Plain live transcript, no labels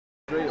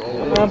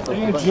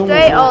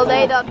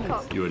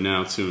DreAllDay.com. You are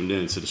now tuned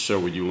in to the show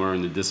where you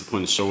learn the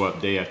discipline to show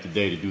up day after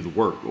day to do the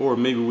work. Or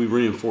maybe we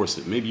reinforce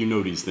it. Maybe you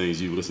know these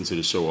things, you listen to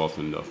the show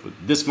often enough. But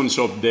discipline to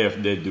show up day after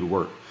day to do the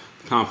work.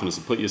 The confidence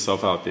to put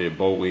yourself out there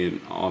boldly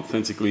and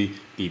authentically.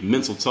 The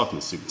mental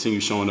toughness to continue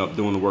showing up,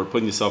 doing the work,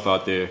 putting yourself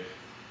out there,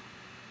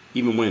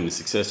 even when the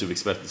success you've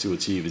expected to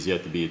achieve is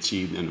yet to be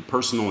achieved. And the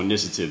personal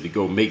initiative to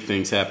go make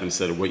things happen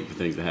instead of waiting for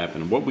things to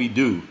happen. And what we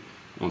do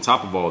on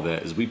top of all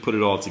that is we put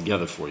it all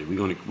together for you.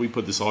 We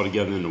put this all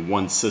together into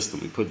one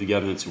system. We put it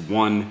together into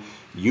one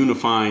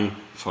unifying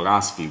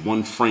philosophy,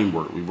 one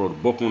framework. We wrote a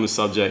book on the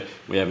subject.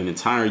 We have an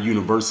entire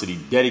university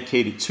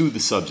dedicated to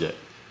the subject.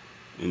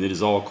 And it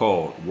is all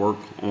called Work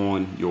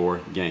on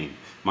Your Game.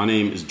 My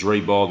name is Dre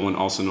Baldwin,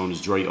 also known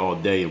as Dre All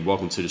Day, and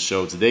welcome to the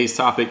show. Today's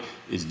topic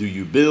is, do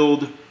you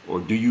build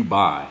or do you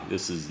buy?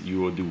 This is,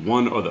 you will do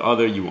one or the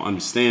other. You will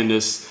understand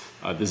this.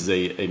 This is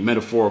a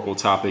metaphorical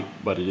topic,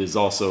 but it is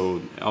also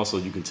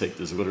you can take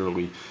this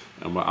literally.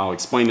 I'll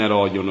explain that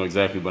all. You'll know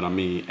exactly what I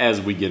mean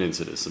as we get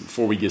into this. And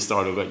before we get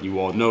started, let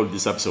you all know that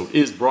this episode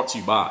is brought to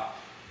you by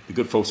the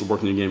good folks at Work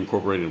on Your Game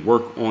Incorporated and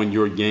Work on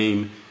Your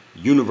Game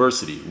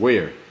University,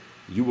 where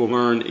you will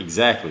learn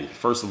exactly,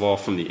 first of all,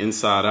 from the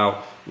inside out,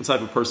 what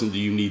type of person do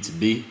you need to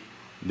be?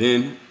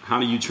 Then how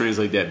do you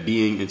translate that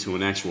being into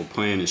an actual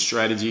plan and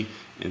strategy?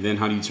 And then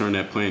how do you turn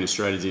that plan and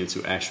strategy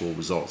into actual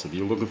results? If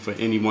you're looking for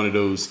any one of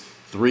those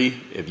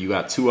three, if you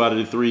got 2 out of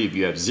the 3, if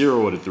you have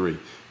 0 out of the 3,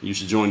 you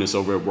should join us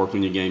over at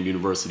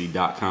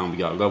workonyourgameuniversity.com. We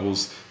got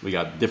levels, we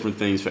got different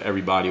things for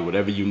everybody.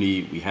 Whatever you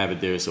need, we have it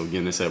there. So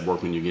again, that's at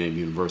Work on Your Game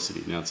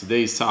University. Now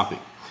today's topic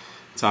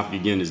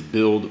again is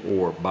build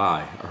or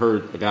buy. I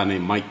heard a guy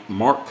named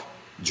Mark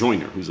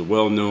Joyner, who's a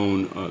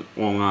well-known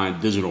online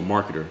digital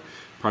marketer,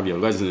 probably a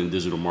legend in the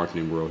digital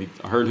marketing world.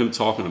 I heard him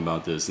talking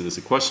about this, and it's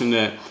a question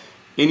that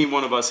any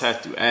one of us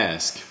have to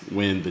ask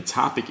when the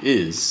topic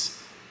is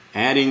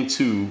adding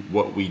to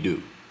what we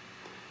do.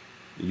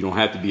 You don't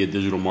have to be a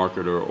digital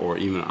marketer or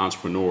even an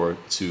entrepreneur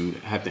to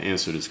have to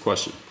answer this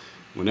question.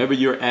 Whenever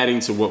you're adding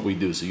to what we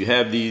do, so you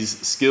have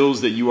these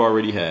skills that you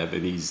already have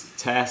and these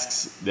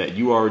tasks that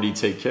you already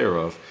take care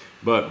of,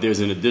 but there's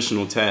an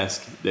additional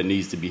task that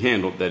needs to be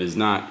handled that is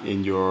not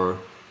in your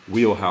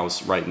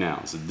wheelhouse right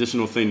now. It's an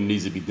additional thing that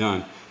needs to be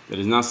done that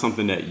is not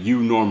something that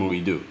you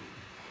normally do.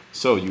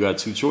 So you got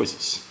 2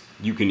 choices.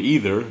 You can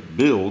either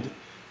build,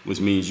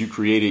 which means you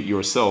create it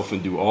yourself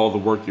and do all the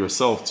work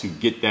yourself to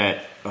get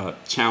that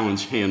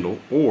challenge handled,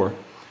 or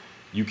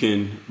you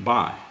can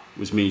buy,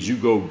 which means you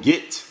go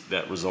get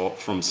that result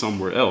from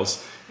somewhere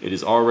else. It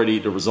is already,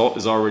 the result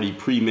is already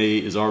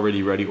pre-made, is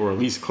already ready, or at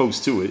least close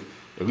to it,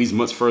 at least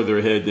much further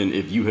ahead than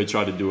if you had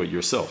tried to do it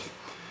yourself.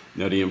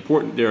 Now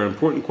there are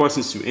important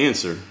questions to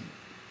answer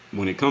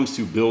when it comes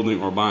to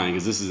building or buying,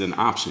 because this is an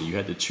option. You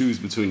have to choose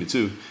between the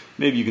two.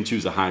 Maybe you can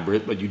choose a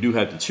hybrid, but you do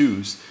have to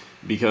choose,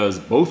 because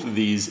both of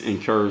these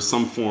incur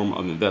some form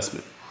of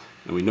investment.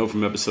 And we know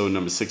from episode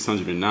number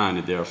 609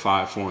 that there are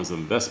 5 forms of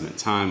investment: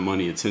 time,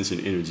 money, attention,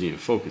 energy, and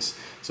focus.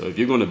 So if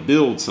you're going to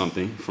build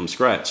something from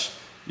scratch,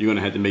 you're going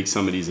to have to make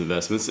some of these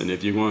investments. And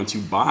if you're going to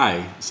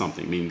buy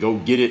something, meaning go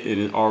get it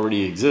and it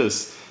already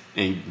exists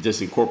and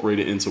just incorporate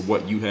it into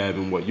what you have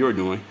and what you're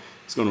doing,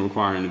 it's going to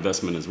require an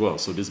investment as well.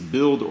 So this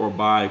build or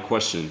buy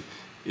question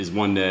is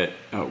one that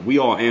we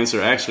all answer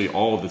actually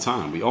all the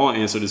time. We all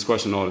answer this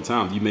question all the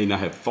time. You may not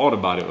have thought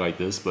about it like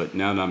this, but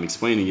now that I'm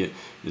explaining it,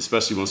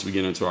 especially once we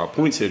get into our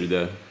points here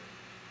today,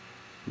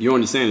 you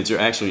understand that you're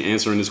actually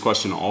answering this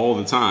question all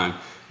the time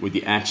with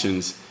the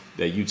actions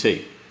that you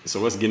take. So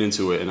let's get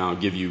into it, and I'll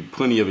give you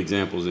plenty of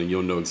examples and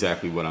you'll know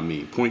exactly what I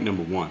mean. Point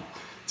number 1.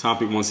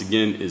 Topic once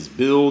again is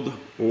build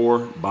or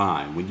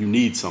buy. When you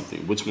need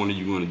something, which one are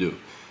you going to do?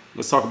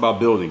 Let's talk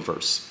about building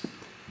first.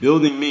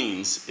 Building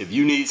means if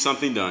you need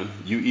something done,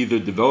 you either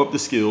develop the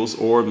skills,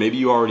 or maybe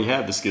you already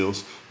have the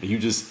skills and you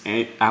just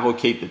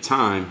allocate the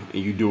time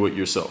and you do it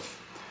yourself.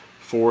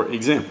 For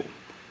example,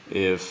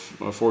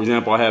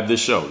 I have this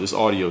show, this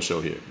audio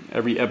show here.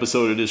 Every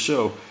episode of this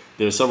show,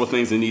 there are several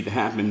things that need to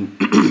happen.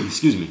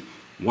 Excuse me.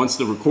 Once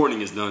the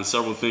recording is done,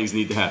 several things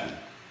need to happen.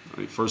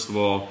 All right, first of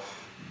all,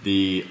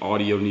 the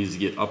audio needs to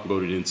get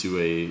uploaded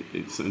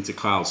into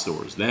cloud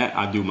storage. That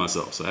I do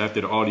myself. So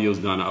after the audio is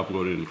done, I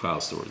upload it into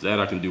cloud storage. That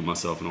I can do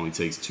myself. It only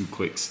takes 2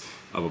 clicks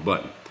of a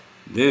button.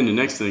 Then the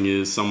next thing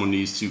is someone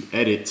needs to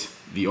edit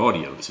the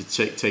audio to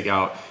take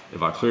out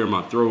if I clear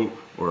my throat,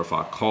 or if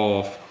I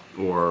cough,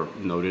 or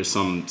there's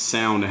some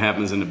sound that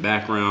happens in the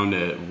background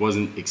that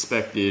wasn't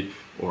expected,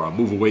 or I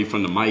move away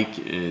from the mic,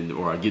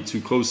 or I get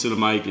too close to the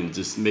mic, and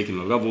just making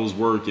the levels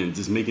work and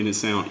just making it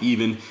sound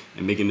even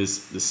and making the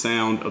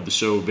sound of the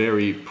show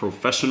very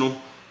professional,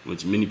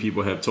 which many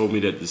people have told me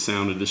that the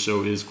sound of the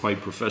show is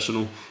quite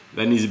professional.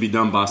 That needs to be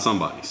done by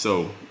somebody.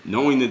 So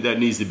knowing that that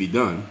needs to be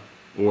done,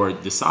 or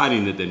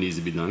deciding that that needs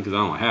to be done, because I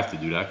don't have to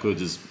do that. I could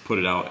just put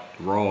it out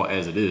raw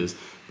as it is,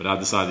 but I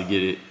decided to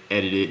get it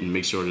edited and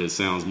make sure that it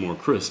sounds more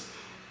crisp.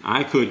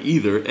 I could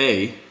either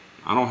A,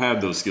 I don't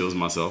have those skills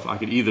myself. I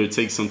could either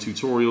take some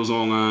tutorials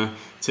online,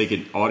 take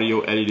an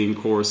audio editing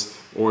course,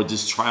 or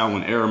just trial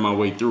and error my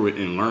way through it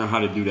and learn how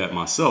to do that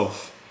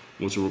myself,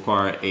 which will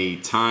require a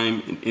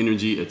time and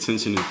energy,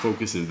 attention and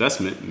focus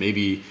investment,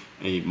 maybe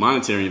a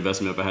monetary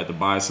investment if I had to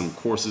buy some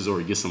courses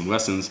or get some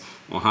lessons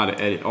on how to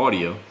edit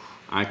audio.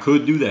 I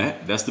could do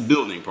that. That's the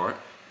building part.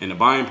 And the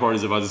buying part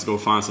is if I just go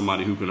find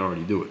somebody who can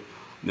already do it.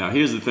 Now,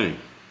 here's the thing.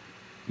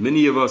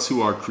 Many of us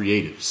who are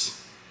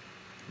creatives,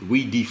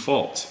 we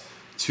default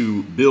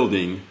to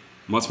building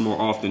much more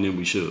often than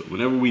we should.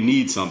 Whenever we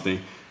need something,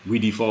 we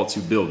default to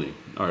building.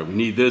 All right, we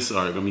need this.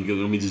 All right, let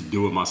me just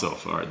do it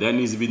myself. All right, that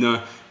needs to be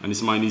done. I need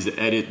somebody needs to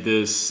edit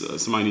this.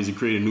 Somebody needs to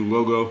create a new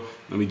logo.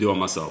 Let me do it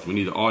myself. We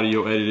need the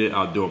audio edited.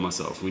 I'll do it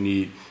myself. We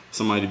need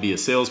somebody to be a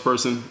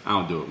salesperson.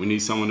 I'll do it. We need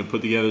someone to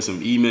put together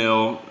some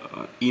email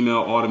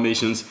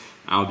automations.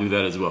 I'll do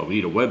that as well. We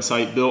need a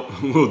website built.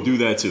 We'll do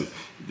that too.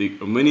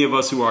 Many of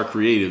us who are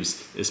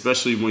creatives,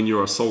 especially when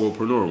you're a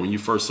solopreneur, when you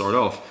first start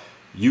off,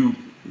 you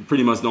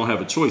pretty much don't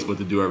have a choice but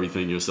to do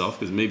everything yourself,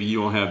 because maybe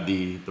you don't have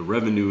the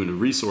revenue and the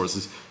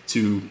resources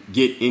to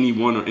get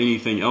anyone or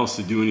anything else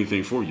to do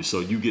anything for you. So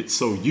you get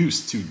so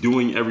used to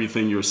doing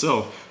everything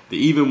yourself that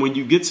even when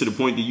you get to the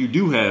point that you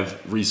do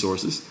have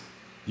resources,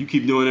 you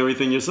keep doing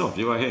everything yourself.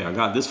 You're like, hey, I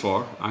got this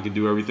far. I can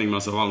do everything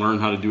myself. I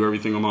learned how to do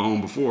everything on my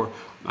own before.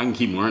 I can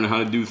keep learning how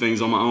to do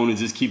things on my own and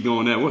just keep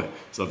going that way.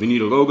 So if you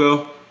need a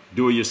logo,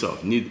 do it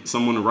yourself. You need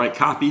someone to write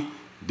copy,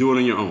 do it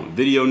on your own.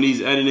 Video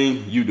needs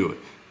editing, you do it.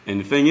 And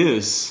the thing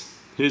is,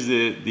 here's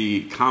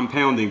the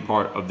compounding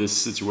part of this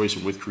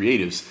situation with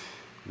creatives.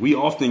 We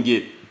often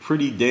get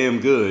pretty damn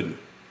good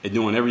at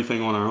doing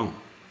everything on our own.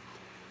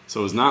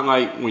 So it's not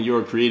like when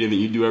you're a creative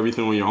and you do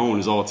everything on your own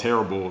is all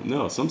terrible.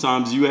 No,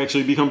 sometimes you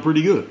actually become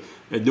pretty good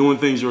at doing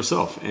things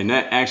yourself. And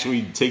that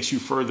actually takes you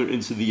further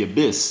into the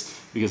abyss,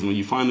 because when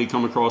you finally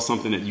come across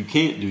something that you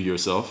can't do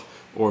yourself,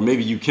 or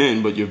maybe you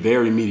can, but you're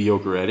very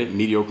mediocre at it,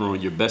 mediocre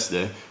on your best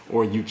day,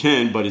 or you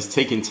can, but it's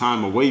taking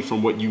time away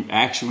from what you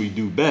actually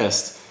do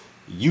best,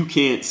 you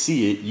can't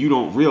see it, you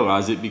don't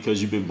realize it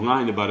because you've been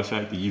blinded by the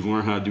fact that you've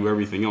learned how to do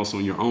everything else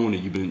on your own,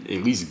 and you've been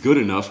at least good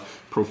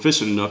enough,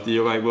 proficient enough that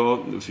you're like,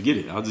 well, forget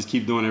it, I'll just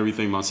keep doing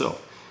everything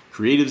myself.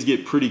 Creatives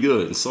get pretty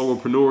good, and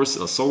solopreneurs,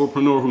 a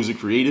solopreneur who's a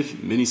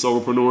creative, many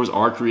solopreneurs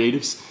are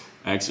creatives.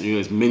 Actually,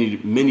 it's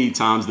many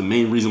times the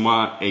main reason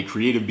why a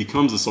creative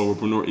becomes a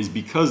solopreneur is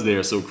because they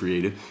are so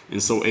creative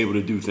and so able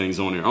to do things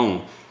on their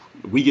own.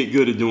 We get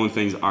good at doing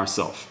things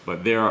ourselves,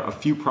 but there are a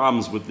few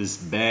problems with this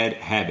bad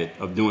habit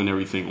of doing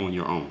everything on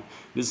your own.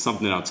 This is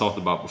something that I've talked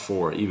about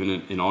before,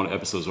 even in all the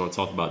episodes where I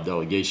talked about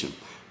delegation.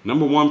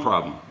 Number one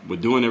problem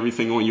with doing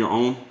everything on your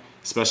own,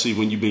 especially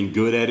when you've been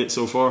good at it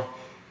so far,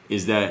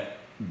 is that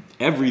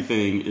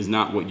everything is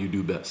not what you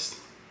do best.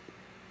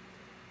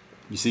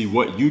 You see,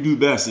 what you do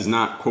best is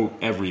not, quote,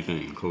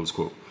 everything, close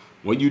quote.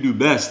 What you do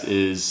best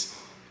is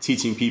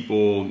teaching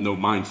people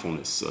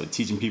mindfulness,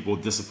 teaching people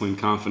discipline,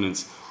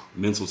 confidence,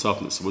 mental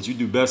toughness. What you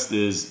do best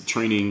is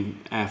training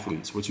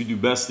athletes. What you do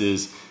best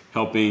is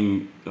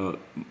helping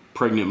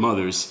pregnant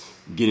mothers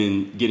get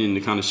in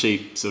the kind of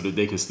shape so that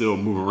they can still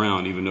move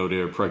around even though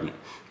they're pregnant.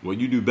 What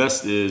you do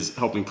best is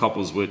helping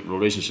couples with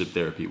relationship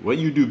therapy. What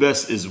you do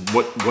best is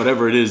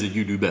whatever it is that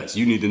you do best.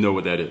 You need to know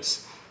what that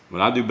is.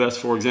 What I do best,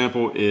 for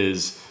example,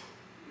 is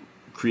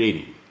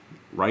creating,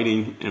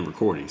 writing and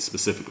recording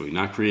specifically,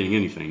 not creating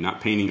anything,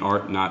 not painting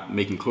art, not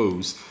making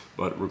clothes,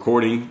 but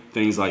recording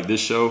things like this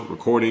show,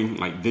 recording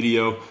like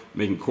video,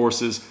 making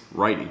courses,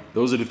 writing.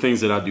 Those are the things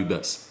that I do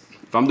best.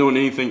 If I'm doing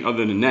anything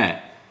other than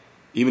that,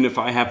 even if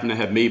I happen to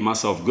have made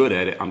myself good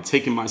at it, I'm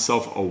taking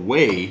myself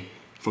away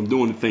from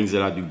doing the things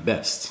that I do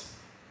best.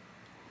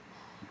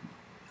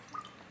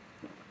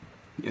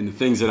 And the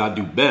things that I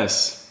do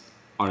best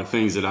are the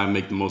things that I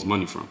make the most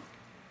money from.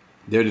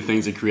 They're the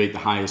things that create the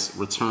highest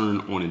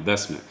return on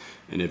investment.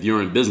 And if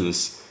you're in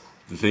business,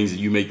 the things that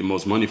you make the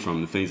most money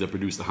from, the things that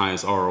produce the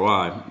highest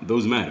ROI,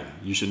 those matter.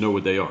 You should know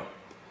what they are.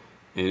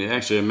 And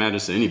it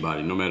matters to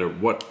anybody, no matter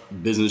what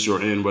business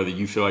you're in, whether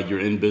you feel like you're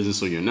in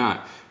business or you're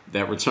not,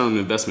 that return on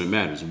investment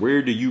matters.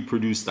 Where do you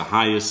produce the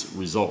highest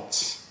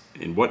results?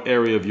 In what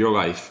area of your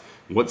life,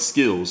 what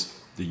skills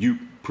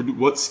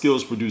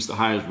produce the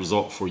highest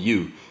result for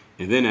you?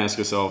 And then ask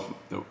yourself,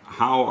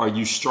 how are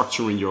you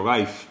structuring your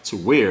life to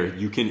where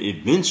you can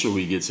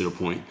eventually get to the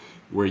point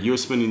where you're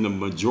spending the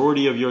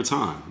majority of your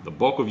time, the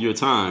bulk of your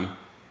time,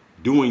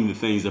 doing the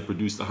things that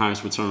produce the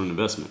highest return on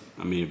investment?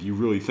 I mean, if you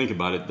really think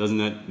about it, doesn't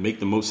that make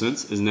the most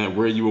sense? Isn't that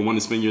where you would want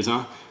to spend your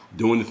time?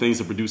 Doing the things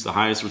that produce the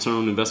highest return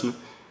on investment?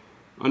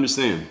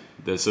 Understand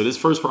that. So this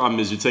first problem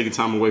is you're taking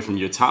time away from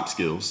your top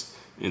skills,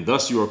 and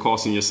thus you are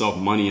costing yourself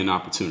money and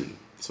opportunity.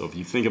 So if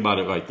you think about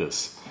it like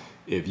this,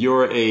 if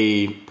you're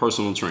a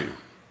personal trainer,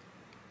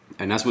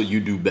 and that's what you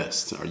do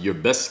best, or your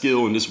best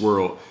skill in this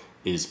world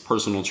is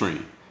personal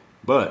training,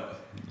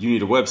 but you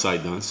need a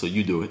website done, so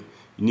you do it.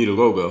 You need a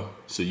logo,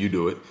 so you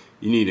do it.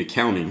 You need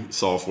accounting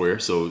software,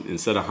 so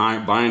instead of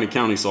buying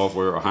accounting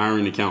software or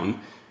hiring an accountant,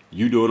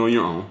 you do it on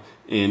your own.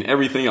 in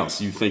everything else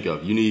you think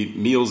of. You need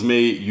meals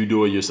made, you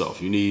do it yourself.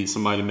 You need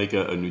somebody to make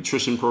a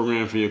nutrition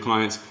program for your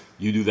clients,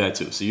 you do that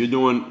too. So you're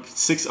doing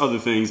 6 other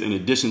things in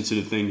addition to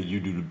the thing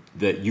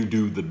that you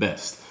do the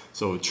best.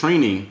 So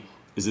training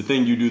is the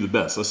thing you do the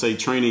best. Let's say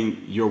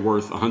training, you're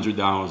worth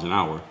 $100 an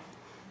hour,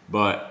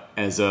 but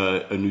as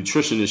a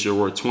nutritionist, you're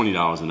worth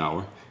 $20 an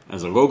hour.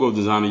 As a logo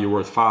designer, you're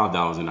worth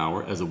 $5 an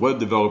hour. As a web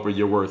developer,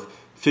 you're worth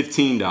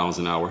 $15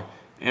 an hour.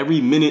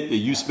 Every minute that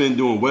you spend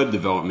doing web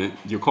development,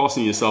 you're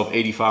costing yourself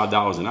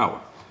 $85 an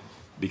hour,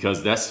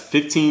 because that's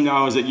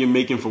 $15 that you're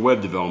making for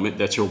web development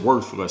that you're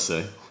worth, let's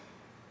say.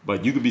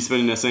 But you could be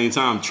spending that same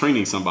time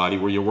training somebody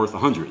where you're worth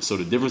 $100. So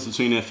the difference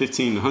between that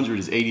 $15 and $100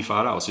 is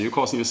 $85. So you're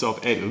costing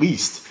yourself at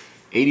least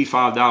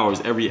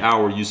 $85 every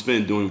hour you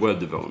spend doing web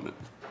development.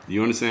 Do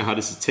you understand how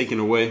this is taken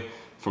away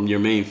from your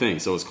main thing?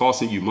 So it's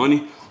costing you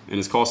money and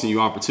it's costing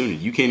you opportunity.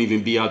 You can't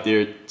even be out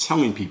there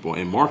telling people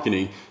and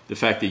marketing the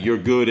fact that you're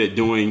good at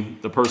doing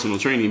the personal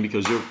training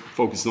because you're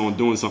focused on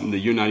doing something that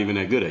you're not even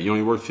that good at. You're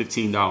only worth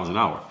 $15 an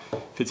hour.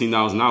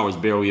 $15 an hour is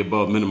barely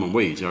above minimum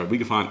wage. All right? We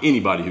can find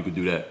anybody who could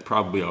do that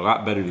probably a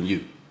lot better than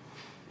you.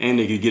 And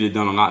they could get it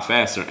done a lot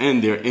faster.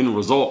 And their end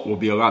result will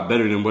be a lot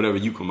better than whatever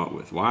you come up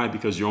with. Why?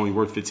 Because you're only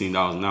worth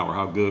 $15 an hour.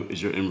 How good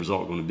is your end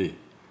result going to be?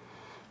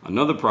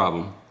 Another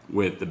problem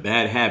with the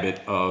bad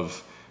habit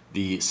of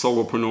the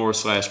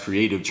solopreneur /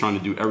 creative trying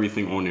to do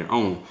everything on their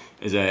own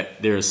is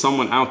that there is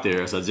someone out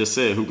there, as I just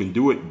said, who can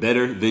do it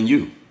better than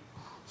you.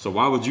 So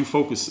why would you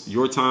focus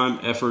your time,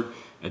 effort,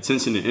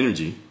 attention, and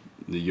energy,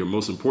 your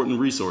most important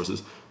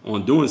resources,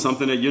 on doing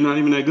something that you're not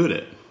even that good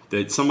at,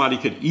 that somebody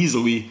could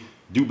easily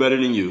do better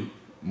than you,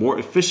 more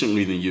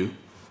efficiently than you?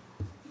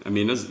 I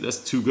mean, that's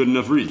 2 good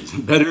enough reasons.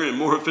 Better and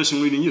more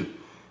efficiently than you.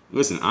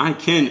 Listen, I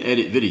can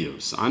edit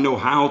videos. I know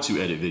how to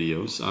edit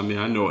videos. I mean,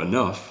 I know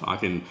enough. I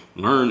can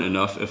learn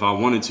enough. If I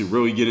wanted to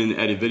really get into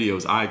edit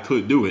videos, I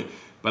could do it.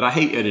 But I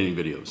hate editing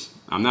videos.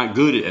 I'm not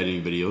good at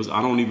editing videos.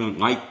 I don't even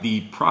like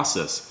the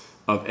process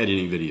of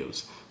editing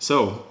videos.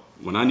 So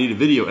when I need a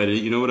video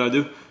edited, you know what I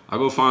do? I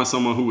go find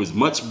someone who is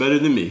much better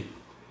than me,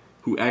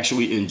 who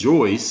actually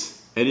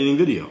enjoys editing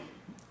video.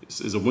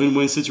 This is a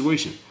win-win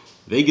situation.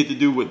 They get to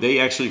do what they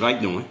actually like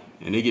doing,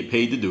 and they get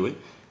paid to do it.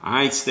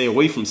 I stay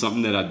away from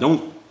something that I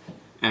don't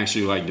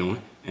actually like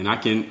doing, and I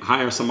can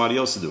hire somebody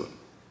else to do it.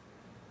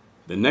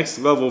 The next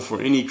level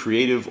for any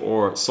creative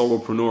or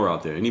solopreneur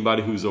out there,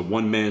 anybody who's a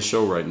one-man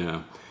show right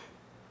now,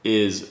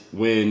 is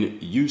when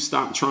you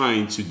stop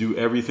trying to do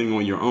everything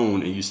on your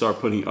own and you start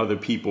putting other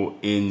people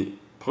in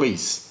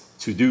place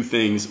to do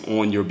things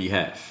on your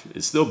behalf.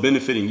 It's still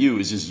benefiting you,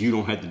 it's just you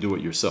don't have to do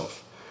it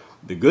yourself.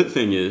 The good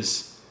thing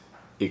is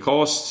it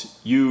costs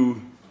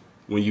you,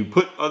 when you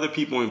put other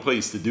people in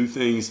place to do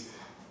things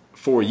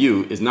for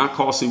you, is not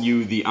costing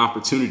you the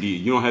opportunity.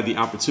 You don't have the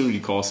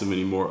opportunity cost of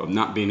anymore of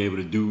not being able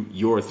to do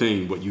your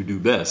thing, what you do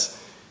best.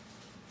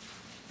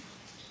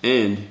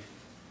 And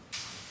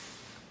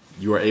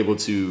you are able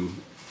to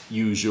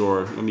use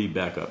your, let me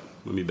back up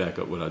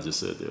what I just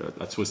said there.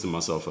 I twisted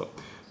myself up.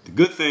 The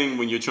good thing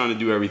when you're trying to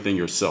do everything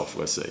yourself,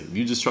 let's say, if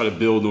you just try to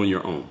build on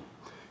your own,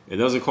 it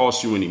doesn't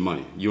cost you any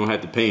money. You don't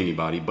have to pay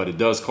anybody, but it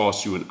does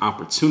cost you an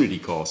opportunity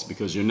cost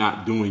because you're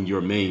not doing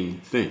your main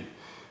thing.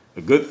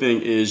 The good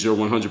thing is you're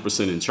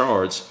 100% in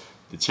charge.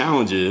 The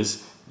challenge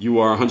is you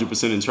are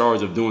 100% in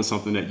charge of doing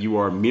something that you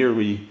are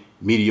merely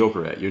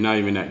mediocre at. You're not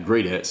even that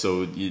great at,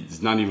 so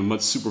it's not even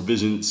much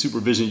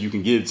supervision you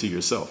can give to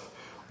yourself.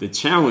 The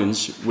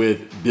challenge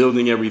with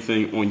building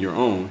everything on your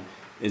own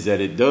is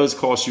that it does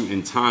cost you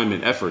in time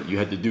and effort. You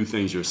have to do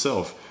things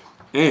yourself,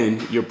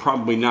 and you're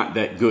probably not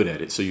that good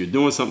at it. So you're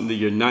doing something that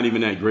you're not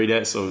even that great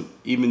at. So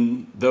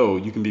even though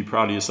you can be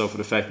proud of yourself for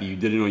the fact that you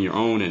did it on your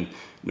own and,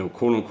 you know,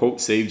 quote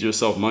unquote, saved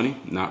yourself money,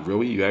 not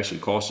really. You actually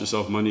cost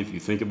yourself money if you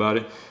think about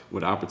it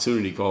with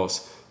opportunity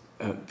costs.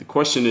 The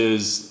question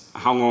is,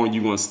 how long are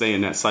you going to stay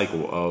in that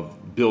cycle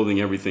of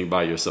building everything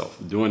by yourself,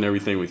 doing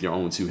everything with your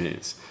own 2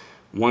 hands?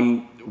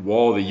 One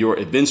wall that you're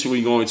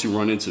eventually going to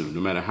run into, no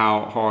matter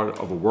how hard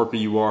of a worker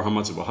you are, how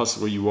much of a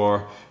hustler you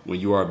are, when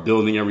you are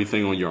building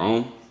everything on your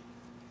own,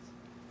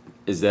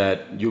 is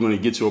that you're going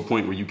to get to a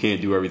point where you can't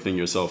do everything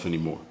yourself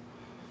anymore.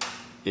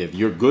 If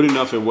you're good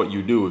enough at what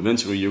you do,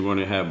 eventually you're going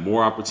to have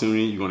more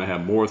opportunity, you're going to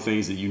have more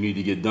things that you need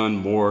to get done,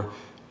 more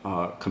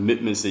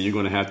commitments that you're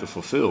going to have to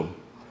fulfill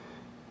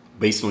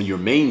based on your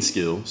main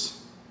skills.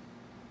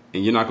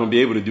 And you're not going to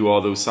be able to do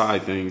all those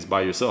side things by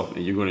yourself.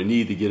 And you're going to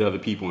need to get other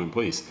people in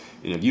place.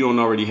 And if you don't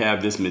already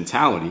have this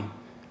mentality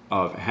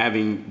of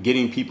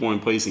getting people in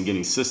place and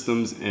getting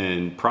systems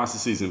and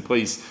processes in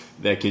place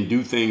that can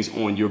do things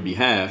on your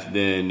behalf,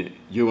 then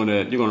you're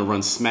gonna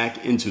run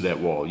smack into that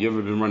wall. You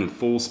ever been running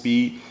full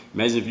speed?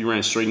 Imagine if you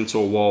ran straight into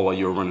a wall while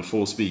you were running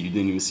full speed. You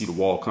didn't even see the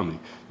wall coming.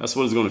 That's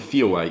what it's going to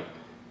feel like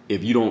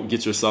if you don't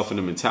get yourself in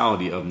the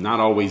mentality of not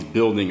always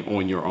building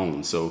on your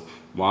own. So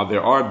while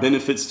there are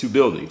benefits to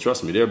building,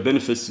 trust me, there are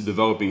benefits to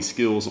developing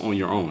skills on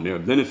your own. There are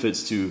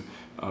benefits to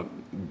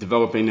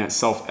developing that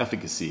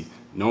self-efficacy,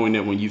 knowing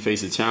that when you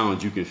face a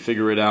challenge, you can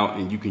figure it out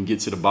and you can get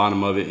to the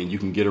bottom of it and you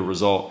can get a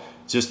result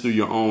just through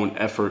your own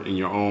effort and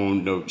your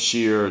own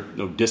sheer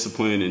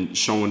discipline and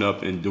showing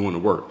up and doing the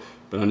work.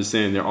 But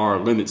understand there are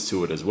limits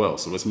to it as well.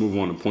 So let's move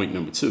on to point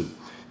number 2.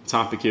 The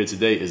topic here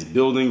today is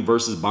building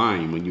versus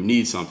buying. When you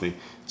need something,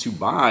 to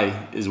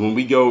buy is when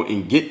we go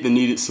and get the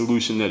needed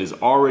solution that is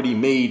already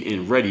made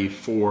and ready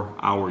for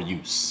our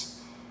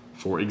use.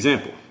 For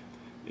example,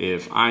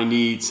 if I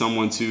need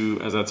someone to,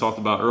 as I talked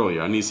about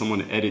earlier, I need someone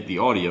to edit the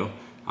audio,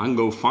 I can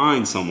go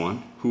find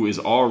someone who is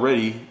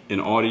already an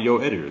audio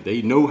editor.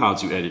 They know how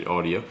to edit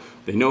audio.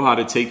 They know how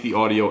to take the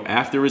audio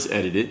after it's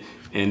edited,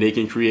 and they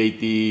can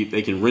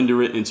they can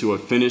render it into a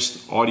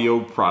finished audio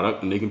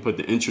product, and they can put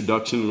the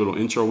introduction, little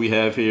intro we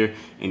have here,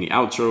 and the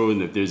outro,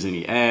 and if there's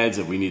any ads,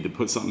 if we need to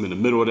put something in the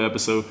middle of the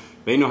episode,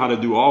 they know how to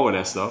do all of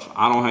that stuff.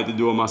 I don't have to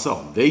do it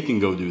myself. They can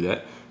go do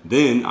that.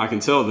 Then I can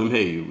tell them,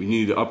 hey, we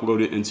need to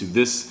upload it into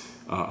this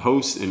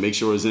host and make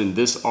sure it's in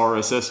this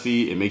RSS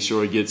feed and make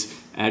sure it gets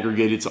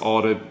aggregated to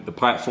all the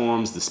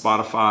platforms, the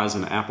Spotify's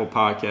and the Apple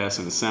Podcasts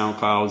and the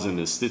SoundClouds and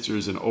the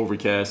Stitchers and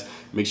Overcast.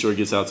 Make sure it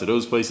gets out to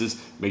those places.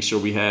 Make sure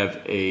we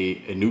have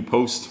a new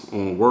post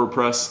on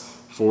WordPress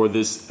for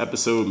this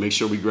episode. Make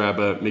sure we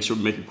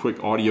make a quick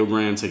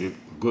audiogram, take a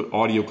good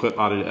audio clip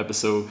out of the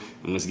episode,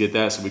 and let's get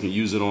that so we can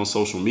use it on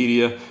social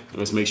media.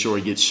 Let's make sure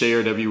it gets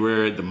shared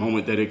everywhere at the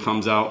moment that it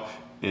comes out.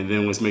 And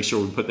then let's make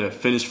sure we put that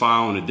finished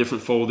file in a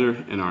different folder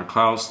in our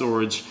cloud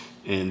storage.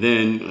 And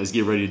then let's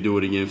get ready to do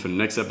it again for the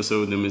next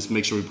episode. Then let's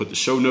make sure we put the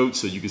show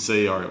notes so you can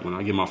say, all right, when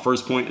I get my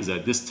first point is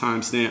at this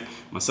timestamp,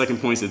 my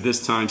second point is at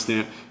this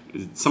timestamp.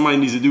 Somebody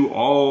needs to do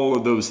all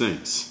of those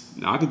things.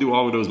 Now I can do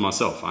all of those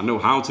myself. I know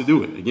how to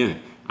do it.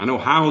 Again, I know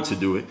how to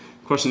do it.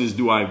 The question is,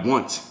 do I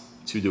want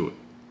to do it?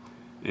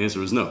 The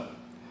answer is no.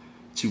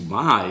 To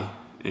buy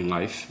in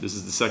life, this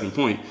is the second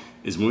point,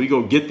 is when we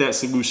go get that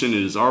solution that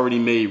is already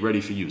made ready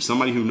for you.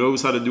 Somebody who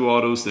knows how to do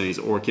all those things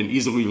or can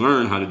easily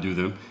learn how to do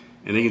them,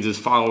 and they can just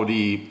follow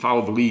the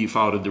lead,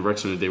 follow the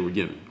direction that they were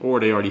given, or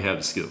they already have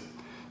the skill.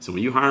 So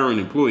when you hire an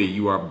employee,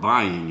 you are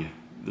buying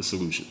the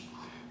solution.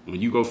 When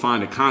you go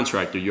find a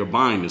contractor, you're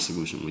buying the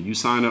solution. When you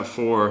sign up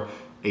for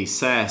a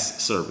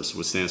SaaS service,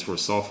 which stands for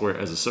software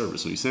as a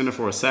service, when you sign up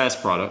for a SaaS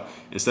product,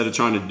 instead of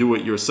trying to do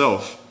it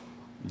yourself,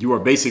 you are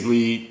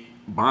basically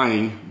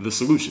buying the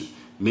solution.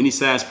 Many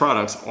SaaS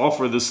products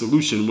offer the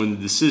solution when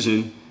the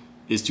decision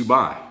is to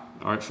buy.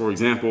 All right, for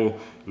example,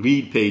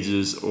 Lead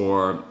Pages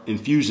or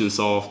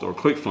Infusionsoft or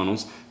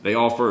ClickFunnels, they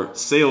offer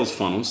sales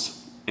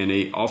funnels and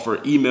they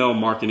offer email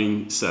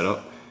marketing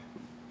setup.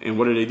 And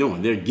what are they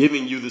doing? They're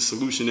giving you the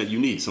solution that you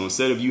need. So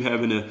instead of you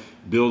having to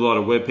build all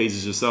the web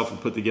pages yourself and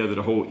put together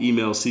the whole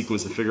email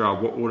sequence and figure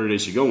out what order they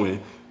should go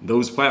in,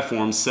 those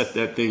platforms set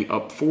that thing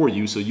up for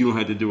you so you don't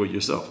have to do it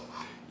yourself.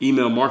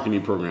 Email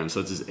marketing programs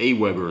such as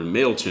Aweber and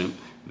MailChimp,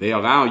 they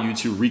allow you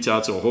to reach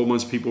out to a whole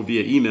bunch of people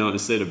via email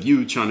instead of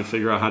you trying to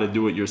figure out how to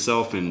do it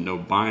yourself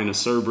and buying a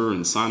server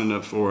and signing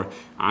up for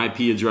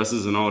IP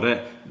addresses and all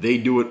that. They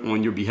do it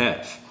on your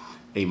behalf.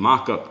 A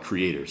mock-up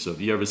creator. So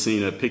if you ever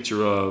seen a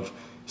picture of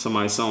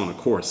somebody selling a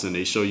course and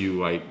they show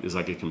you there's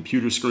like a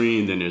computer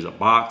screen, then there's a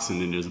box,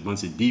 and then there's a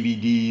bunch of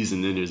DVDs,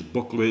 and then there's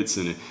booklets,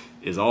 and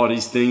there's all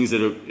these things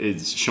that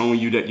it's showing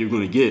you that you're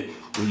going to get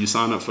when you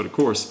sign up for the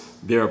course.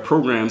 There are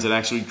programs that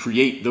actually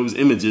create those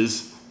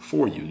images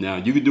for you. Now,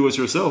 you could do it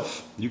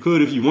yourself. You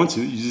could if you want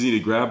to. You just need to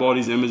grab all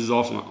these images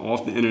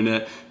off the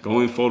internet, go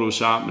in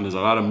Photoshop, and there's a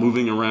lot of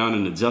moving around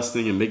and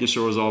adjusting and making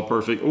sure it's all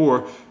perfect.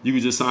 Or you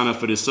could just sign up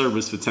for this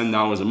service for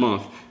 $10 a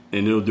month,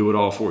 and it'll do it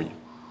all for you.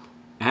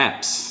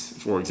 Apps,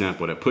 for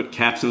example, that put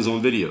captions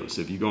on videos.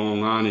 If you go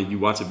online and you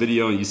watch a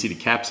video and you see the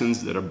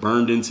captions that are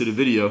burned into the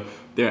video,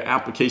 there are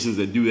applications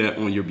that do that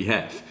on your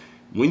behalf.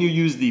 When you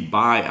use the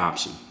buy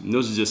option, and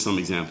those are just some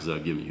examples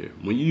I've given you here.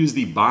 When you use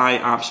the buy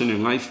option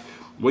in life,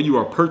 what you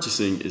are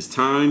purchasing is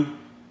time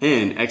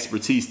and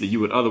expertise that you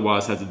would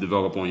otherwise have to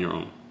develop on your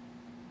own.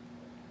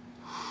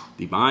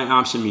 The buy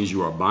option means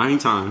you are buying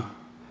time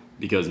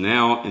because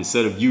now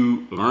instead of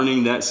you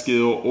learning that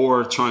skill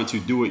or trying to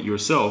do it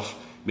yourself,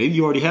 maybe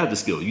you already have the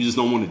skill. You just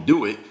don't want to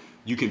do it.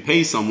 You can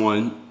pay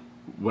someone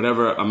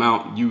whatever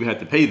amount you had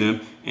to pay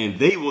them and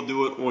they will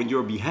do it on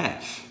your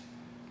behalf.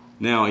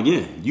 Now,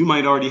 again, you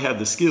might already have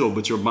the skill,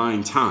 but you're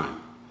buying time.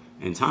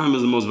 And time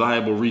is the most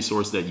valuable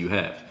resource that you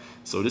have.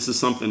 So this is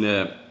something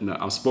that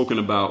I've spoken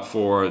about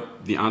for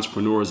the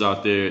entrepreneurs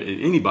out there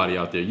and anybody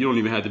out there. You don't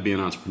even have to be an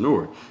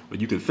entrepreneur, but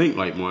you can think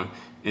like one.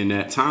 And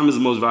that time is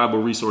the most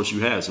valuable resource you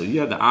have. So you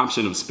have the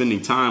option of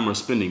spending time or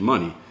spending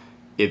money.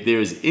 If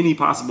there's any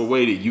possible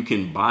way that you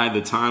can buy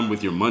the time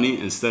with your money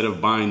instead of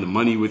buying the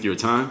money with your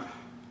time,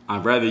 I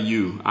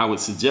would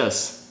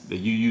suggest that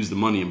you use the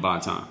money and buy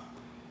time.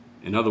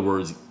 In other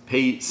words,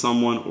 pay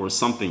someone or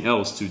something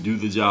else to do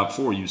the job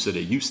for you so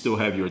that you still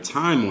have your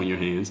time on your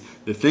hands.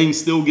 The thing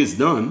still gets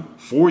done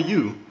for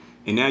you.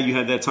 And now you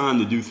have that time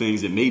to do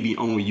things that maybe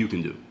only you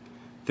can do.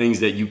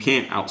 Things that you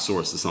can't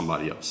outsource to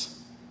somebody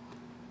else.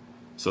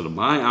 So the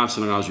buy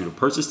option allows you to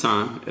purchase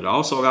time. It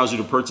also allows you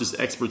to purchase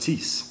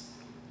expertise.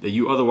 that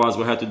you otherwise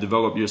would have to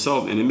develop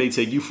yourself, and it may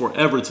take you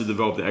forever to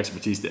develop the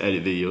expertise to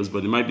edit videos,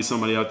 but there might be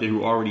somebody out there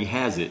who already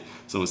has it.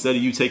 So instead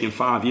of you taking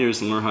 5 years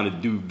to learn how to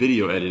do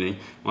video editing,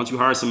 why don't you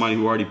hire somebody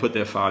who already put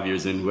that 5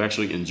 years in, who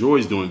actually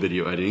enjoys doing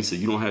video editing, so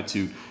you don't have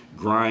to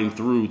grind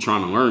through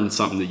trying to learn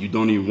something that you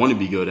don't even want to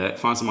be good at.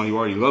 Find somebody who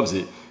already loves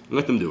it and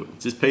let them do it.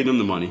 Just pay them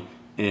the money,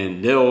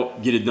 and they'll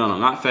get it done a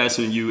lot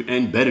faster than you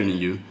and better than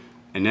you,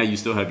 and now you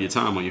still have your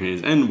time on your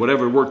hands, and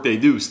whatever work they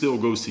do still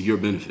goes to your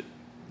benefit.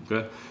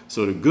 Okay?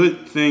 So the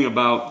good thing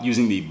about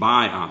using the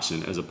buy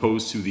option as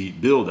opposed to the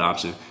build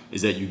option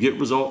is that you get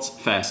results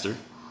faster,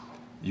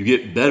 you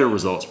get better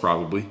results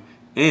probably,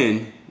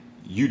 and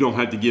you don't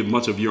have to give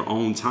much of your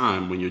own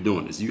time when you're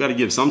doing this. You got to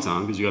give some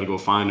time because you got to go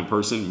find a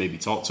person, maybe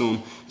talk to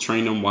them,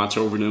 train them, watch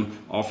over them,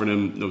 offer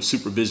them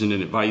supervision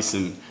and advice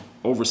and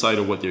oversight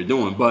of what they're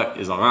doing, but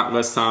it's a lot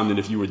less time than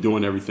if you were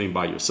doing everything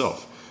by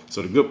yourself.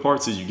 So the good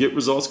parts is you get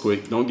results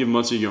quick, don't give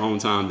much of your own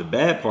time. The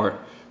bad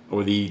part,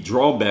 or the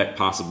drawback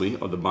possibly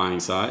of the buying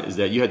side, is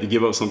that you have to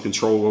give up some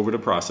control over the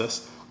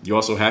process. You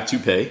also have to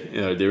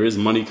pay. There is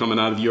money coming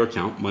out of your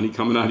account, money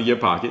coming out of your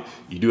pocket.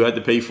 You do have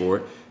to pay for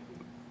it.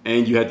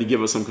 And you have to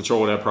give up some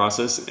control of that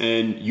process.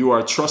 And you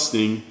are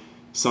trusting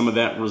some of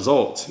that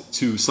result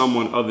to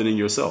someone other than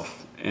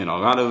yourself. And a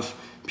lot of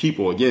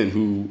people, again,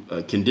 who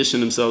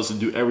condition themselves to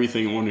do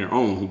everything on their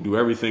own, who do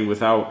everything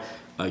without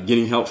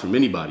getting help from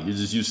anybody. You're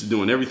just used to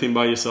doing everything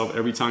by yourself.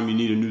 Every time you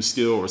need a new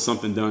skill or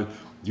something done,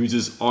 you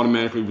just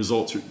automatically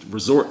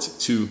resort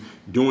to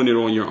doing it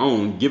on your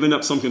own, giving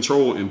up some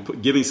control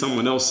and giving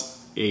someone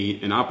else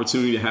an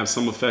opportunity to have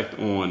some effect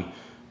on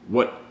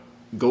what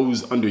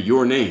goes under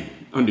your name,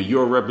 under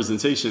your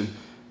representation.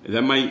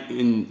 That might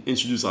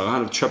introduce a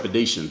lot of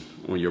trepidation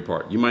on your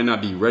part. You might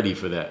not be ready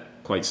for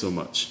that quite so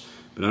much.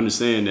 But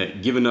understand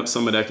that giving up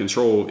some of that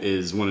control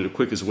is one of the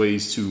quickest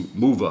ways to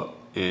move up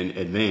and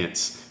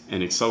advance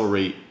and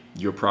accelerate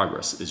your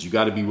progress. Is you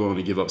got to be willing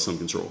to give up some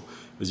control,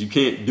 because you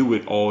can't do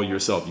it all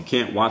yourself. You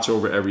can't watch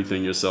over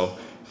everything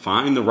yourself.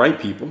 Find the right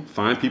people,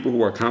 find people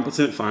who are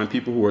competent, find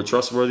people who are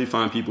trustworthy,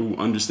 find people who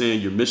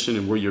understand your mission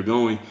and where you're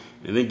going,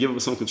 and then give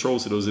up some control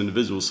to those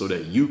individuals so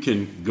that you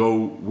can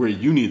go where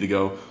you need to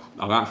go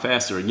a lot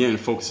faster. Again,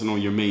 focusing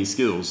on your main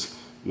skills,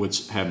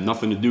 which have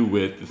nothing to do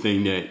with the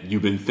thing that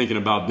you've been thinking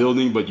about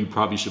building, but you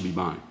probably should be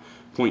buying.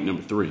 Point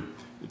number 3.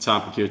 The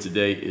topic here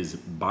today is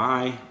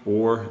buy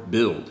or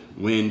build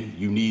when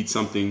you need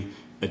something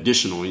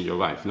additional in your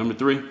life. Number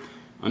 3,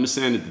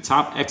 understand that the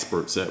top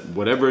experts at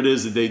whatever it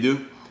is that they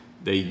do,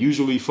 they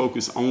usually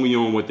focus only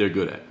on what they're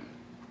good at.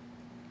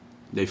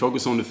 They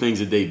focus on the things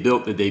that they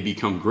built, that they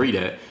become great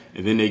at,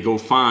 and then they go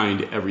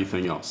find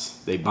everything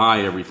else. They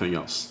buy everything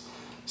else.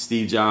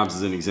 Steve Jobs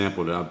is an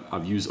example that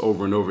I've used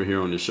over and over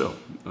here on this show.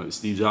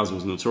 Steve Jobs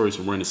was notorious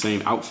for wearing the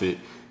same outfit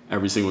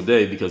every single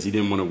day because he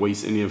didn't want to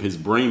waste any of his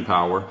brain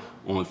power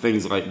on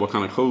things like what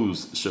kind of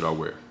clothes should I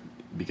wear,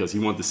 because he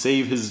wanted to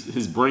save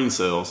his brain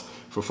cells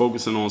for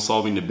focusing on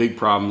solving the big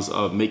problems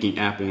of making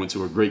Apple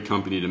into a great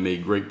company to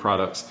make great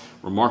products,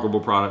 remarkable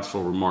products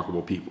for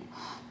remarkable people.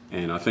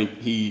 And I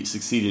think he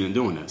succeeded in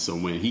doing that. So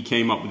when he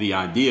came up with the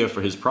idea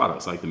for his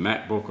products, like the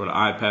MacBook or the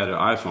iPad or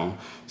iPhone,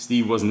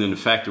 Steve wasn't in the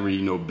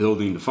factory,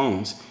 building the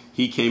phones.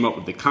 He came up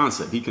with the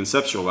concept. He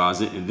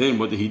conceptualized it, and then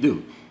what did he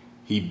do?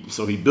 He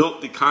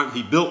built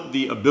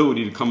the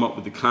ability to come up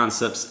with the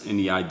concepts and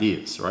the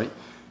ideas, right?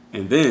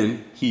 And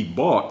then he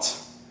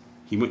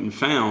went and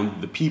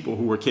found the people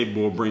who were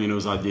capable of bringing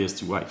those ideas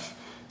to life.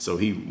 So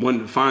he wanted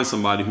to find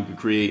somebody who could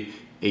create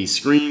a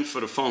screen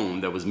for the phone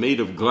that was made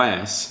of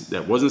glass,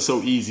 that wasn't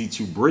so easy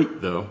to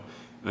break though,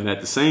 and at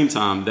the same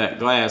time, that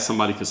glass,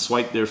 somebody could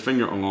swipe their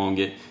finger along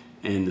it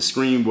and the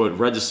screen would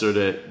register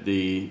that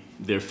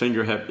their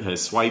finger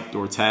has swiped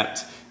or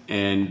tapped,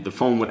 and the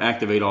phone would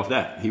activate off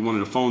that. He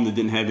wanted a phone that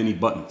didn't have any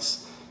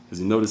buttons, because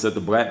he noticed that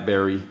the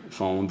BlackBerry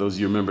phone, those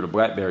of you remember the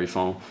BlackBerry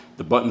phone,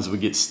 the buttons would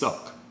get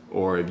stuck.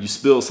 Or if you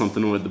spill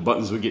something on it, the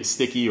buttons would get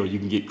sticky, or you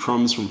can get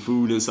crumbs from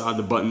food inside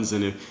the buttons,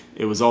 and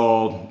it was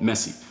all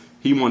messy.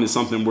 He wanted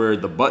something where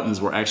the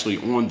buttons were actually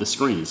on the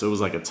screen. So it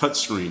was like a touch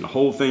screen. The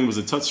whole thing was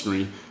a touch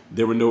screen.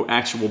 There were no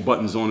actual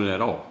buttons on it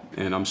at all.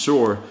 And I'm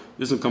sure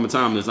there's gonna come a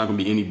time there's not gonna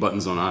be any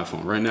buttons on an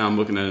iPhone. Right now I'm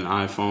looking at an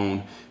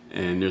iPhone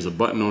and there's a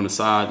button on the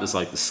side that's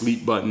like the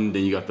sleep button.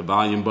 Then you got the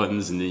volume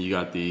buttons, and then you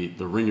got the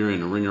ringer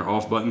and the ringer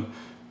off button.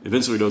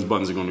 Eventually those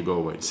buttons are gonna go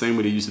away. Same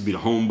way they used to be the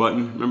home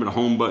button. Remember the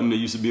home button that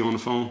used to be on the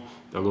phone?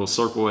 That little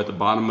circle at the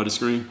bottom of the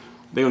screen?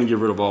 They're going to get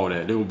rid of all of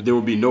that. There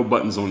will be no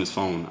buttons on this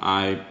phone.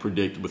 I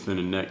predict within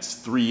the next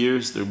 3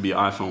 years, there will be an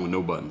iPhone with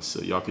no buttons.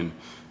 So y'all can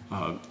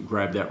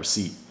grab that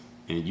receipt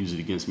and use it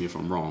against me if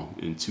I'm wrong.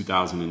 In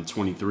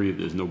 2023, if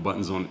there's no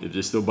buttons on, if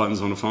there's still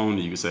buttons on the phone,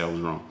 then you can say I was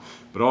wrong.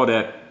 But all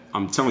that,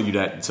 I'm telling you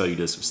that to tell you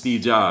this. With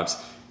Steve Jobs,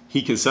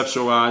 he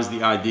conceptualized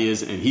the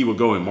ideas and he would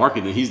go and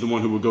market them. He's the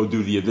one who would go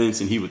do the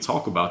events and he would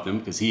talk about them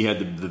because he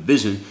had the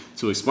vision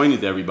to explain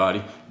it to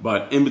everybody.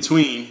 But in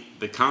between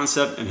the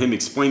concept and him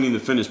explaining the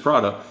finished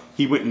product,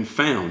 he went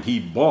and he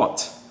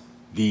bought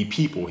the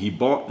people, he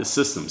bought the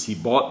systems, he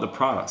bought the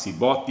products, he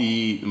bought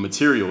the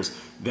materials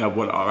that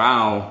would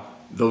allow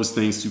those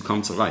things to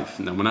come to life.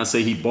 Now, when I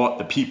say he bought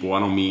the people, I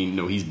don't mean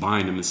he's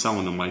buying them and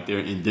selling them like they're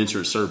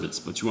indentured servants,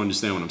 but you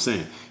understand what I'm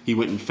saying. He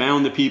went and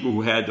found the people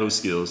who had those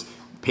skills,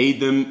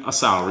 paid them a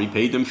salary,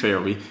 paid them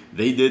fairly.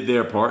 They did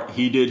their part,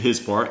 he did his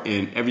part,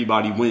 and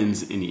everybody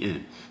wins in the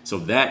end. So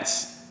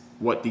that's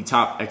what the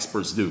top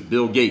experts do.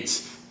 Bill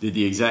Gates did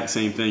the exact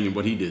same thing in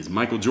what he did.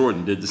 Michael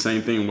Jordan did the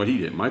same thing in what he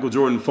did. Michael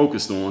Jordan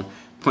focused on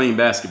playing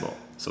basketball.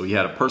 So he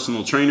had a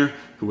personal trainer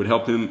who would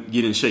help him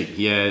get in shape.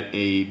 He had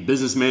a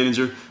business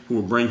manager who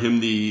would bring him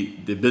the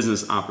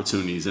business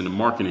opportunities and the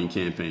marketing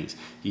campaigns.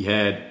 He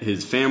had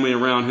his family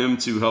around him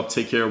to help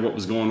take care of what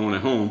was going on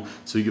at home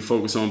so he could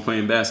focus on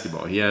playing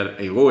basketball. He had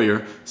a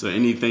lawyer, so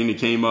anything that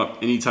came up,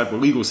 any type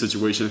of legal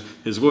situation,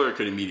 his lawyer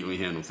could immediately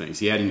handle things.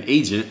 He had an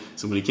agent,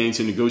 so when it came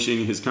to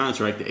negotiating his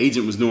contract, the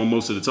agent was doing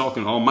most of the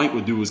talking. All Mike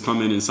would do was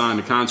come in and sign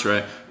the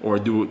contract or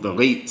do the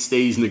late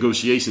stage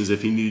negotiations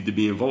if he needed to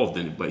be involved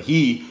in it. But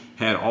he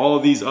had all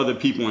of these other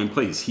people in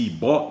place. He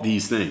bought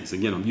these things.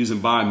 Again, I'm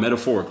using buy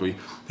metaphorically.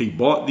 He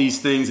bought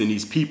these things and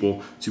these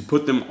people to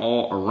put them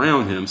all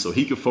around him so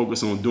he could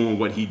focus on doing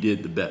what he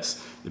did the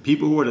best. The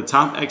people who are the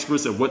top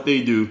experts at what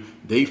they do,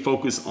 they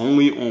focus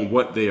only on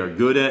what they are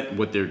good at,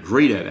 what they're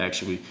great at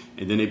actually,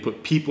 and then they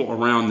put people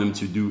around them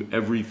to do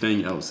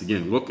everything else.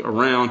 Again, look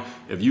around.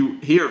 If you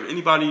hear of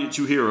anybody that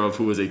you hear of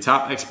who is a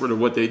top expert at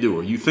what they do,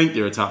 or you think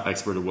they're a top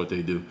expert at what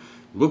they do,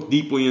 look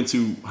deeply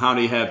into how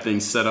they have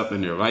things set up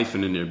in their life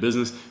and in their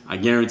business. I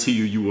guarantee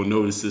you, you will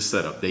notice this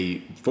setup. They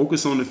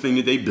focus on the thing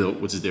that they built,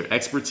 which is their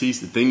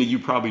expertise, the thing that you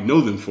probably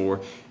know them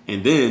for,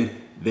 and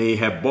then they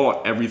have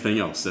bought everything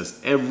else. That's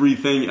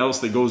everything else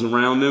that goes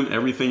around them,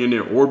 everything in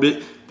their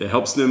orbit that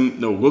helps them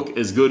look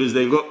as good as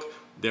they look.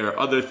 There are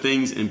other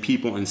things and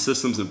people and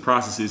systems and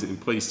processes in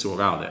place to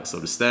allow that. So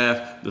the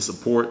staff, the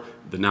support,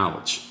 the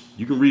knowledge.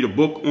 You can read a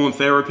book on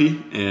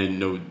therapy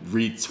and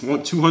read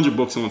 200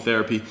 books on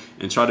therapy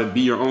and try to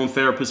be your own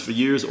therapist for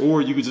years,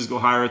 or you could just go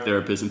hire a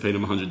therapist and pay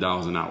them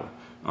 $100 an hour.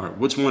 All right,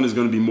 which one is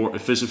going to be more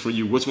efficient for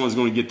you? Which one is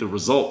going to get the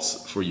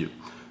results for you?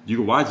 You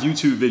can watch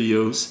YouTube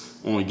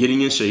videos on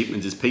getting in shape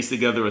and just paste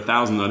together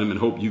 1,000 of them and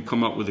hope you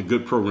come up with a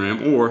good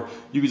program, or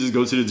you could just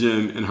go to the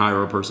gym and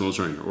hire a personal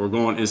trainer, or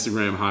go on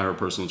Instagram and hire a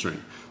personal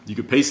trainer. You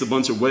could paste a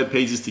bunch of web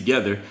pages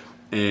together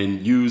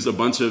and use a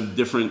bunch of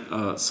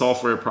different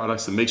software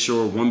products to make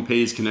sure one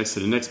page connects to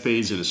the next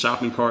page in a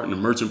shopping cart and a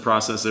merchant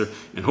processor,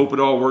 and hope it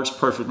all works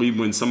perfectly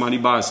when somebody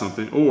buys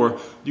something. Or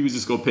you can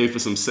just go pay for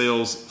some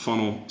sales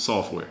funnel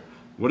software.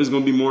 What is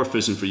going to be more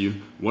efficient for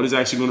you? What is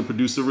actually going to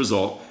produce the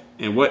result?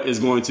 And what's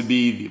going to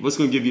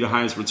give you the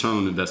highest return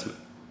on investment?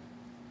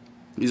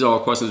 These are all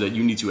questions that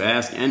you need to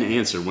ask and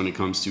answer when it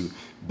comes to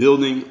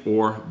building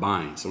or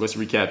buying. So let's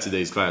recap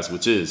today's class,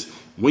 which is,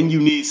 when you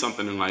need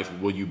something in life,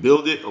 will you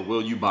build it or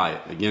will you buy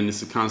it? Again,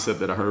 this is a concept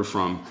that I heard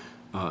from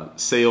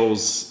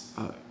sales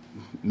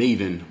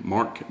maven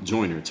Mark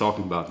Joyner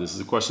talking about this. This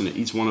is a question that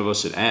each one of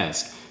us should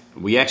ask.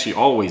 We actually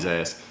always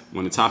ask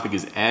when the topic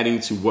is adding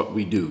to what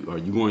we do. Are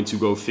you going to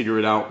go figure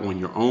it out on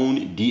your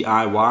own,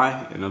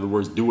 DIY? In other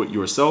words, do it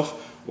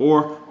yourself.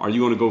 Or are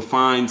you going to go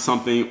find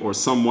something or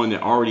someone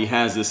that already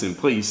has this in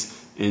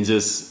place and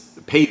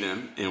just pay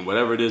them and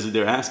whatever it is that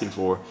they're asking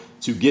for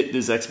to get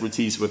this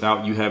expertise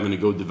without you having to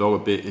go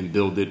develop it and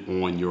build it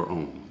on your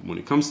own? When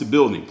it comes to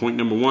building, point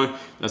number one,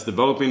 that's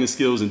developing the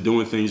skills and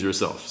doing things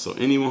yourself. So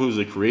anyone who's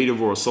a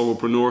creative or a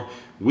solopreneur,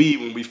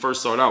 when we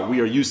first start out, we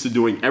are used to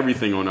doing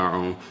everything on our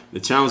own. The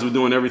challenge with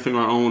doing everything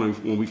on our own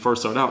when we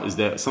first start out is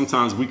that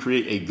sometimes we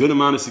create a good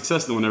amount of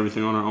success doing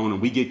everything on our own,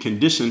 and we get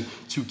conditioned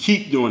to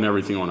keep doing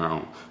everything on our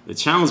own. The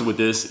challenge with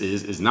this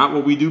is not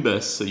what we do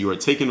best. So you are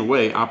taking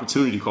away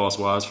opportunity cost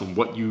wise from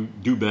what you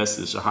do best.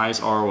 It's your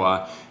highest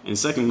ROI. And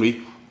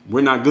secondly,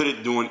 we're not good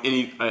at doing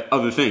any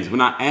other things. We're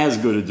not as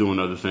good at doing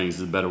other things,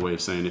 is a better way of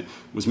saying it,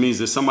 which means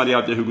there's somebody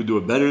out there who could do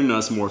it better than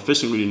us, more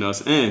efficiently than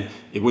us, and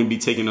it wouldn't be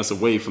taking us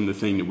away from the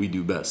thing that we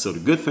do best. So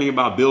the good thing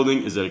about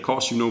building is that it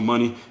costs you no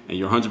money and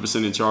you're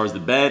 100% in charge. The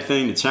bad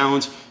thing, the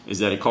challenge, is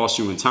that it costs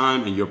you in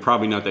time and you're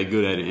probably not that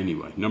good at it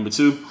anyway. Number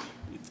two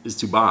is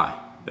to buy.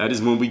 That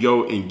is when we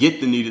go and get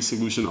the needed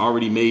solution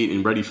already made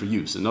and ready for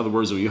use. In other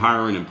words, when you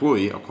hire an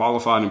employee, a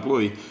qualified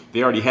employee,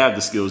 they already have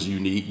the skills you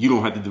need. You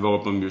don't have to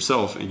develop them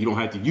yourself, and you don't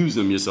have to use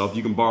them yourself.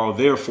 You can borrow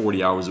their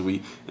 40 hours a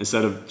week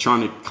instead of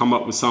trying to come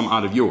up with some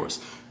out of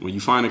yours. When you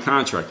find a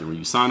contractor, when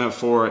you sign up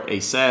for a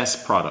SaaS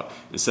product,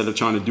 instead of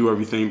trying to do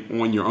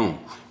everything on your own.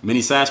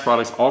 Many SaaS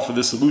products offer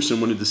this solution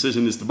when the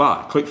decision is to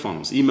buy.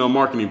 ClickFunnels, email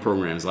marketing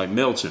programs like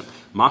MailChimp,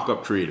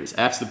 mock-up creators,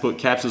 apps to put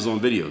captions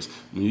on videos.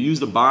 When you use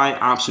the buy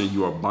option,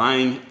 you are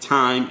buying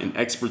time and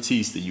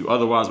expertise that you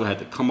otherwise would have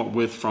to come up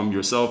with from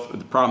yourself.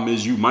 The problem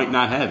is you might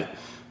not have it.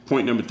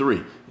 Point number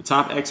three, the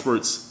top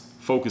experts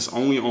focus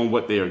only on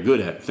what they are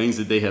good at, things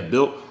that they have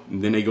built,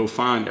 and then they go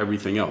find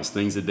everything else,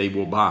 things that they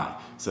will buy.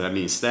 So that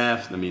means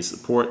staff, that means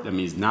support, that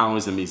means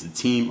knowledge, that means the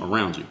team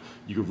around you.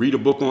 You can read a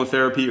book on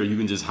therapy or you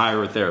can just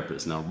hire a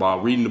therapist. Now, while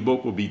reading the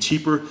book will be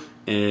cheaper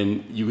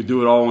and you could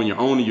do it all on your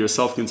own and you're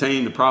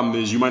self-contained. The problem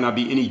is you might not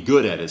be any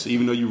good at it. So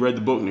even though you read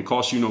the book and it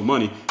costs you no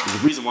money,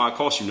 there's a reason why it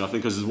costs you nothing,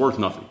 because it's worth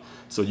nothing.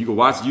 So you can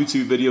watch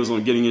YouTube videos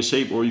on getting in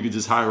shape, or you could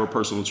just hire a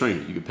personal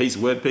trainer. You could paste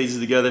web pages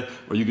together,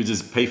 or you could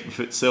just pay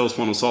for sales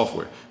funnel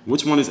software.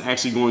 Which one is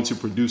actually going to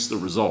produce the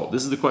result?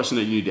 This is the question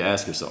that you need to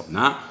ask yourself.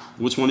 Not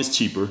which one is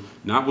cheaper,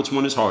 not which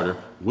one is harder,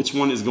 which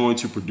one is going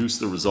to produce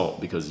the result?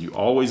 Because you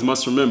always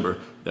must remember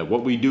that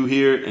what we do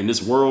here in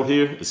this world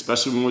here,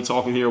 especially when we're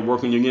talking here,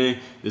 work on your game,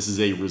 this is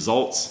a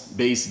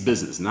results-based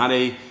business, not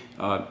a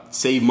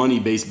save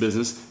money-based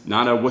business,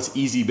 not a what's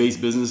easy-based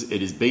business.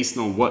 It is based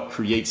on what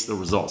creates the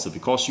results. If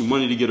it costs you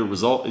money to get a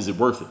result, is it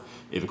worth it?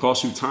 If it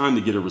costs you time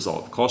to get a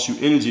result, if it costs you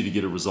energy to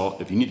get a result,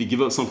 if you need to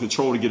give up some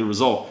control to get a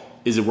result,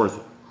 is it worth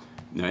it?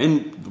 Now,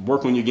 in the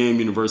Work on Your Game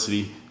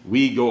University,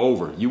 we go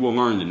over, you will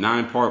learn the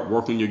 9-part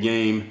Work on Your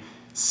Game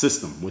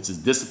system, which is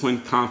discipline,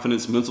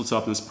 confidence, mental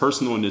toughness,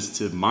 personal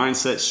initiative,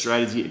 mindset,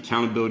 strategy,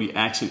 accountability,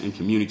 action, and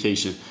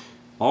communication.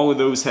 All of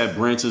those have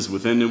branches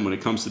within them when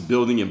it comes to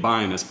building and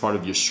buying as part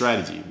of your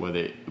strategy,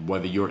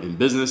 whether you're in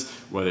business,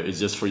 whether it's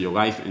just for your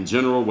life in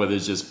general, whether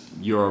it's just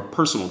your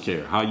personal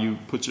care, how you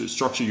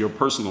structure your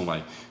personal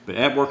life. But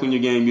at Work on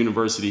Your Game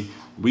University,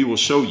 we will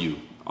show you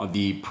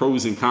the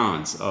pros and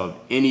cons of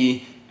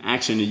any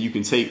action that you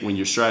can take when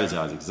you're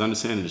strategizing. Because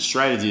understanding the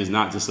strategy is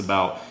not just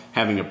about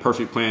having a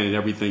perfect plan and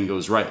everything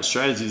goes right. The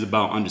strategy is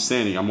about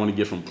understanding I'm going to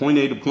get from point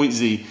A to point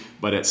Z,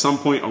 but at some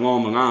point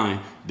along the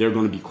line, there are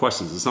going to be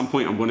questions. At some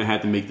point, I'm going to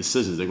have to make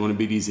decisions. There are going to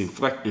be these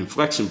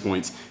inflection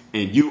points,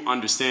 and you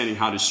understanding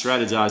how to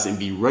strategize and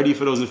be ready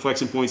for those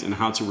inflection points and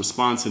how to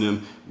respond to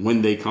them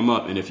when they come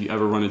up. And if you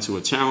ever run into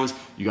a challenge,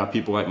 you got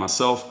people like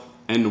myself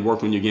and the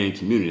Work on Your Game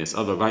community. It's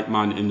other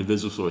like-minded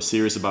individuals who are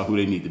serious about who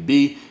they need to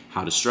be,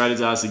 how to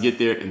strategize to get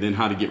there, and then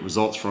how to get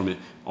results from it.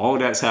 All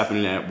that's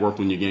happening at Work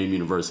on Your Game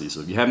University.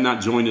 So if you have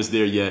not joined us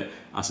there yet,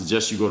 I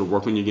suggest you go to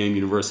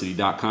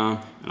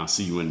workonyourgameuniversity.com, and I'll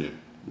see you in there.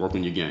 Work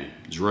on your game.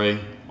 Dre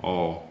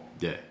all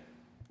day.